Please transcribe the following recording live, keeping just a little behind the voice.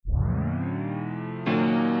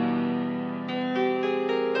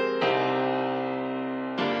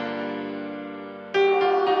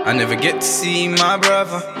I never get to see my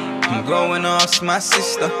brother. I'm going to ask my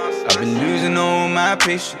sister. I've been losing all my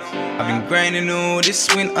patience. I've been grinding all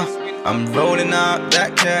this winter. I'm rolling out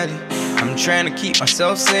that Cali. I'm trying to keep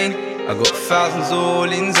myself sane. I got thousands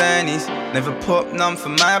all in Zannies. Never pop none for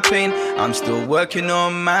my pain. I'm still working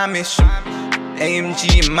on my mission.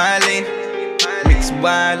 AMG in my lane. Mix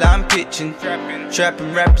while I'm pitching.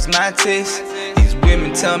 Trapping rappers my taste. These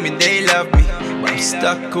women tell me they love me, but I'm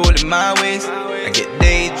stuck all in my ways. I get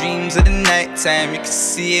daydreams of the night time. You can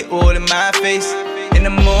see it all in my face. In the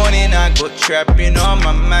morning I got trapping on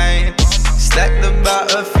my mind. Stacked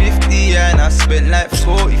about a 50 and I spent like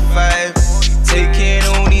 45. Taking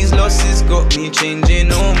all these losses got me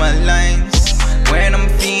changing all my lines. When I'm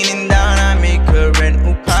feeling down I make a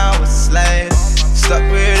rental power slide. Stuck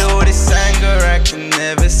with all this anger I can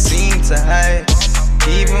never seem to hide.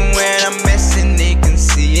 Even when I'm messing they can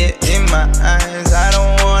see it in my eyes. I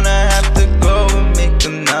don't wanna have to go and make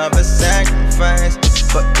another sacrifice,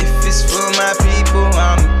 but if it's for my people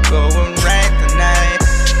I'm going right tonight.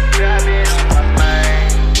 Trappin on my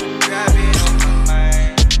mind, trappin on my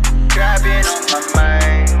mind, trappin on my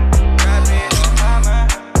mind, trappin on my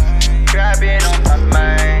mind, trappin on my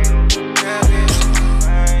mind, trappin on my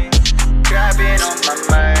mind, trappin on my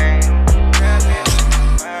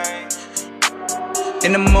mind.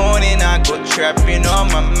 In the morning I got trapping on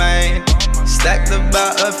my mind. Stacked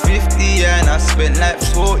about a 50 and I spent like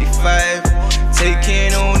 45.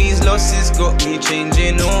 Taking all these losses got me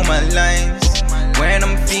changing all my lines. When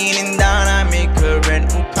I'm feeling down I make a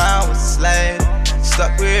rental power slide.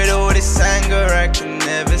 Stuck with all this anger I can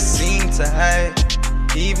never seem to hide.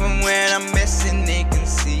 Even when I'm messing they can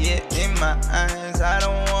see it in my eyes. I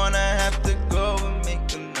don't wanna have to go and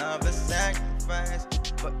make another sacrifice,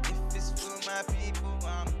 but if it's for my people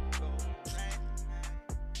I'm